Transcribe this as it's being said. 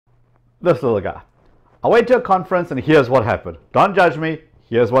This little guy. I went to a conference and here's what happened. Don't judge me,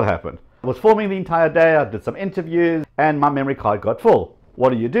 here's what happened. I was filming the entire day, I did some interviews, and my memory card got full.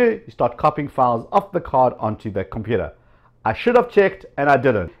 What do? You start copying files off the card onto the computer. I should have checked and I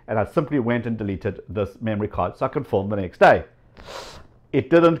didn't, and I simply went and deleted this memory card so I could film the next day.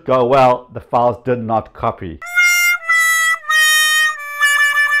 It didn't go well, the files did not copy.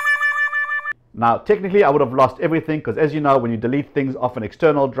 Now technically I would have lost everything, because as you know, when you delete things off an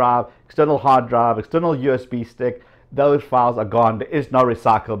external drive, external hard drive, external USB stick, those files are gone. There is no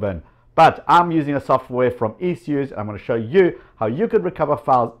recycle bin. But I'm using a software from EaseUS and I'm going to show you how you could recover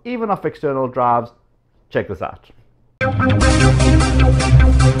files even off external drives. Check this out.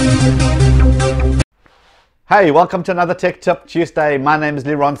 Hey, welcome to another Tech Tip Tuesday. My name is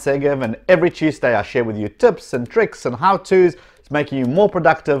Liron Segev, and every Tuesday I share with you tips and tricks and how-tos to making you more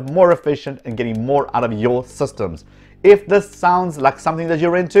productive, more efficient, and getting more out of your systems. If this sounds like something that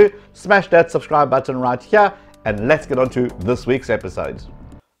you're into, smash that subscribe button right here and let's get on to this week's episode.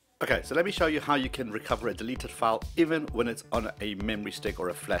 Okay, so let me show you how you can recover a deleted file even when it's on a memory stick or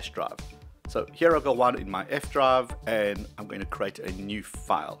a flash drive. So here I've got one in my F drive and I'm going to create a new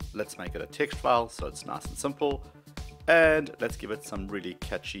file. Let's make it a text file so it's nice and simple. And let's give it some really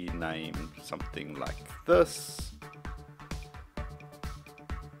catchy name, something like this.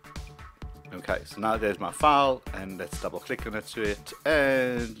 Okay, so now there's my file, and let's double click on it,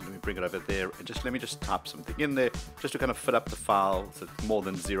 and let me bring it over there, and let me type something in there, just to kind of fit up the file, so it's more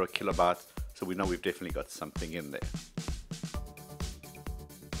than 0 kilobytes, so we know we've definitely got something in there.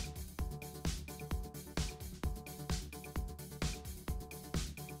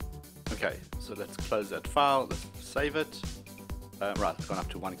 Okay, so let's close that file, let's save it. Right, it's gone up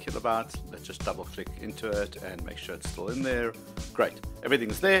to 1 kilobyte. Let's just double click into it and make sure it's still in there. Great,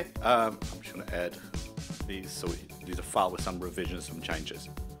 everything's there. I'm just going to add these, so these are a file with some revisions, some changes.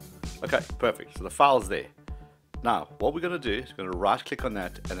 Okay, perfect, so the file's there. Now, what we're going to do is we're going to right click on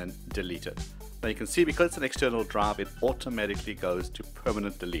that and then delete it. Now you can see, because it's an external drive, it automatically goes to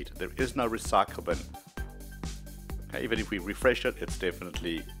permanent delete. There is no recycle bin. Okay, even if we refresh it, it's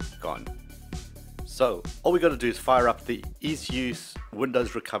definitely gone. So all we got to do is fire up the EaseUS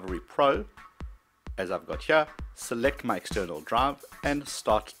Windows Recovery Pro, as I've got here, select my external drive and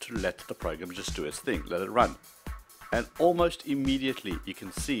start to let the program just do its thing, let it run. And almost immediately you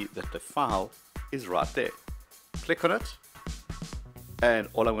can see that the file is right there. Click on it, and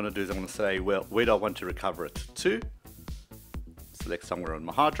all I'm going to do is I'm going to say, well, where do I want to recover it to? Select somewhere on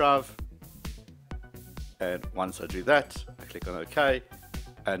my hard drive, and once I do that, I click on OK.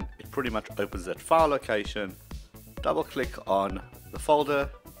 And it pretty much opens that file location. Double click on the folder,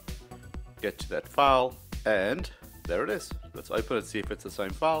 get to that file, and there it is. Let's open it, see if it's the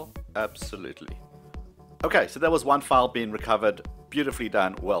same file. Absolutely. Okay, so that was one file being recovered. Beautifully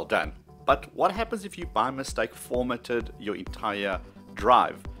done, well done. But what happens if you by mistake formatted your entire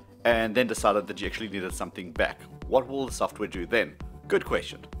drive and then decided that you actually needed something back? What will the software do then? Good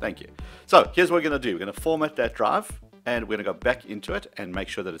question, thank you. So here's what we're going to do. We're going to format that drive, and we're going to go back into it and make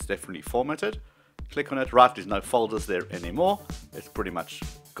sure that it's definitely formatted. Click on it, right, there's no folders there anymore. It's pretty much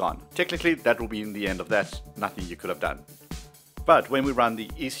gone. Technically, that will be in the end of that, nothing you could have done. But when we run the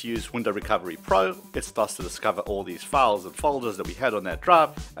EaseUS Windows Recovery Pro, it starts to discover all these files and folders that we had on that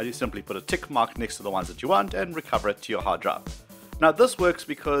drive, and you simply put a tick mark next to the ones that you want and recover it to your hard drive. Now this works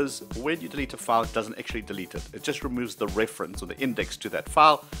because when you delete a file, it doesn't actually delete it. It just removes the reference or the index to that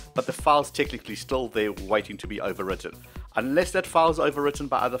file, but the file's technically still there waiting to be overwritten. Unless that file is overwritten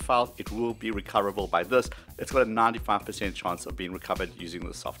by other files, it will be recoverable by this. It's got a 95% chance of being recovered using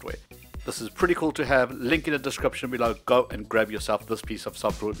the software. This is pretty cool to have. Link in the description below. Go and grab yourself this piece of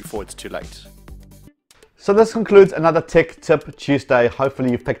software before it's too late. So this concludes another Tech Tip Tuesday.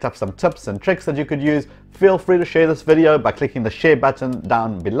 Hopefully you've picked up some tips and tricks that you could use. Feel free to share this video by clicking the share button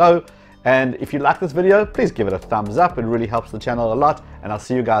down below. And if you like this video, please give it a thumbs up. It really helps the channel a lot. And I'll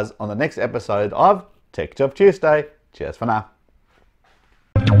see you guys on the next episode of Tech Tip Tuesday. Cheers for now.